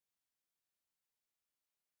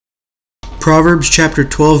Proverbs chapter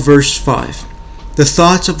 12, verse 5. The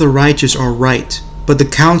thoughts of the righteous are right, but the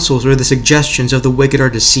counsels or the suggestions of the wicked are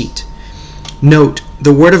deceit. Note,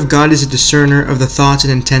 the word of God is a discerner of the thoughts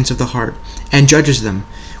and intents of the heart, and judges them.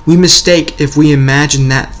 We mistake if we imagine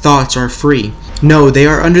that thoughts are free. No, they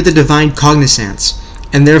are under the divine cognizance,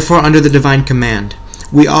 and therefore under the divine command.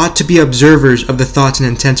 We ought to be observers of the thoughts and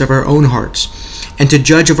intents of our own hearts, and to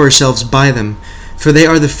judge of ourselves by them, for they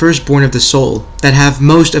are the firstborn of the soul, that have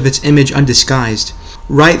most of its image undisguised.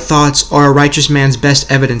 Right thoughts are a righteous man's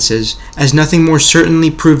best evidences, as nothing more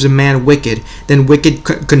certainly proves a man wicked than wicked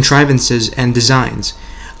contrivances and designs.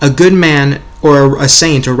 A good man, or a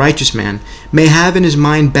saint or righteous man, may have in his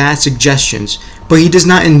mind bad suggestions, but he does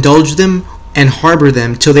not indulge them and harbor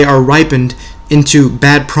them till they are ripened into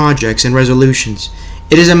bad projects and resolutions.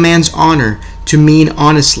 It is a man's honor to mean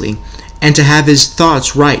honestly, and to have his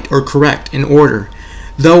thoughts right or correct in order,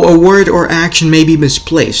 though a word or action may be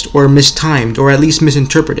misplaced or mistimed or at least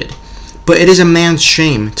misinterpreted. But it is a man's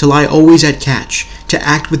shame to lie always at catch, to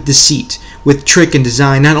act with deceit, with trick and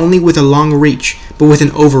design, not only with a long reach, but with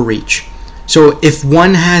an overreach. So if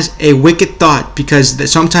one has a wicked thought,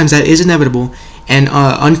 because sometimes that is inevitable and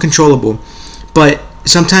uncontrollable, but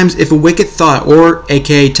sometimes if a wicked thought, or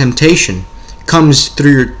aka temptation, comes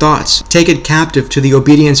through your thoughts, take it captive to the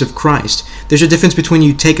obedience of Christ. There's a difference between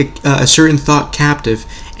you take a certain thought captive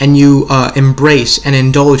and you embrace and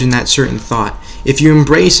indulge in that certain thought. If you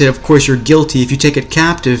embrace it, of course you're guilty. If you take it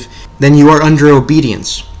captive, then you are under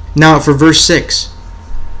obedience. Now for verse 6.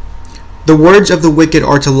 The words of the wicked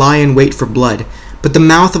are to lie in wait for blood, but the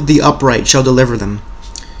mouth of the upright shall deliver them.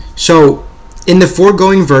 So, in the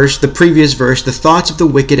foregoing verse, the previous verse, the thoughts of the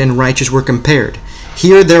wicked and righteous were compared.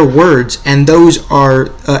 Here their words, and those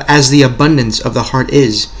are as the abundance of the heart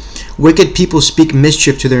is. Wicked people speak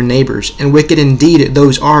mischief to their neighbors, and wicked indeed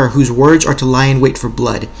those are whose words are to lie in wait for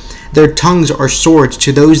blood. Their tongues are swords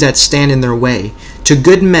to those that stand in their way, to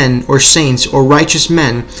good men or saints or righteous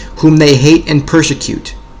men whom they hate and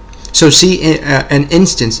persecute. So see an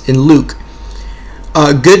instance in Luke.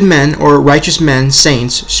 Good men or righteous men,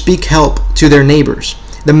 saints, speak help to their neighbors.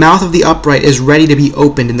 The mouth of the upright is ready to be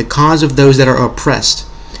opened in the cause of those that are oppressed,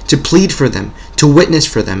 to plead for them, to witness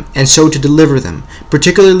for them, and so to deliver them,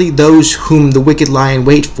 particularly those whom the wicked lie in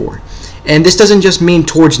wait for. And this doesn't just mean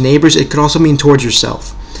towards neighbors, it could also mean towards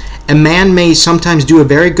yourself. A man may sometimes do a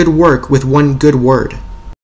very good work with one good word.